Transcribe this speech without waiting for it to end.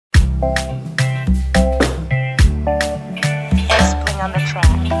SamSpedy on the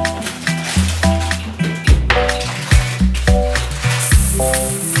track.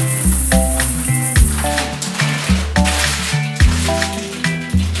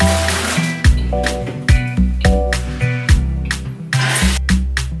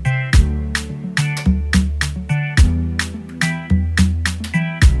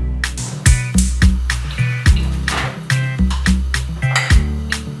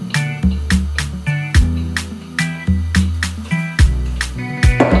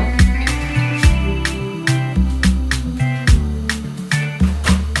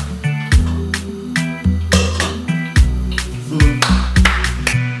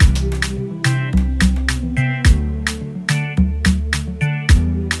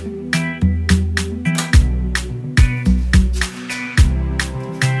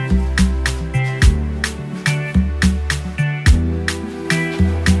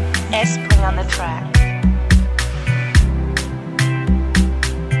 SamSpedy on the track.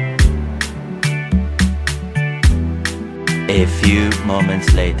 A few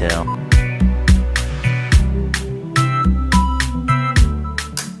moments later.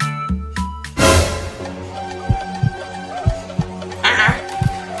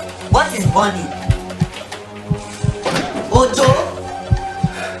 What is bunny? Ojo?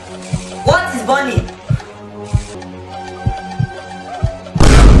 What is bunny?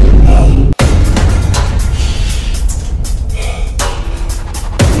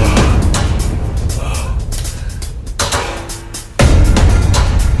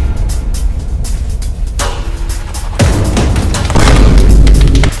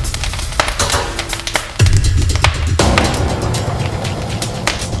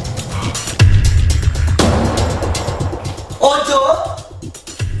 Ojo?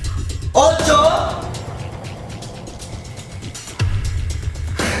 Ojo?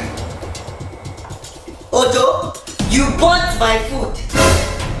 Ojo? You bought my food.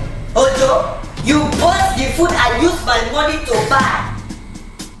 Ojo? You bought the food I used my money to buy.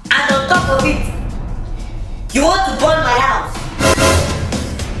 And on top of it, you want to burn my house.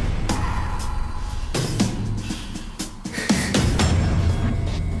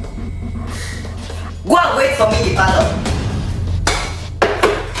 Go and wait for me in the parlor.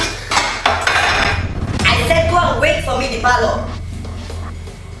 I said go and wait for me in the parlor.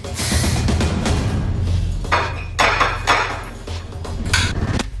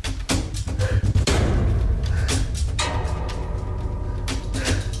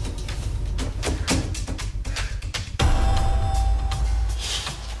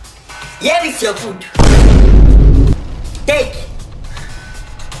 Here is your food. Take.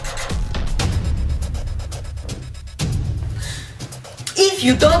 If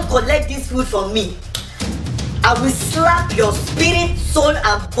you don't collect this food from me, I will slap your spirit, soul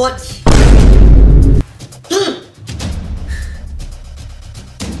and body.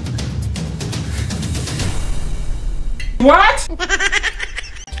 What?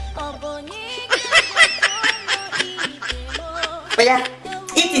 Oh yeah,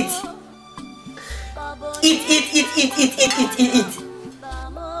 eat it. Eat.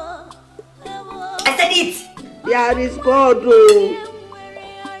 I said eat. There is God, oh.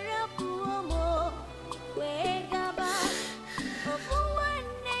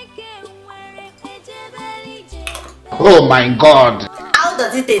 Oh my God! How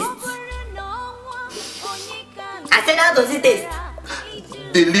does it taste? I said how does it taste?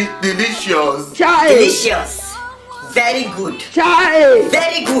 Delicious! Chai! Delicious. Very good. Chai!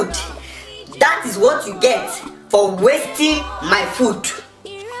 Very good. That is what you get for wasting my food.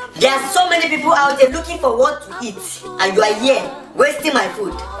 There are so many people out there looking for what to eat, and you are here wasting my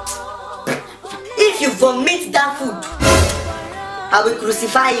food. If you vomit that food, I will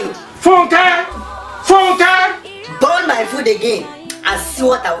crucify you. Funke! Funke! Burn my food again and see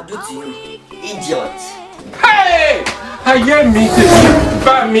what I will do to you, idiot. Hey! I hear me,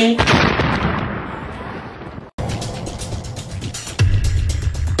 bá mi.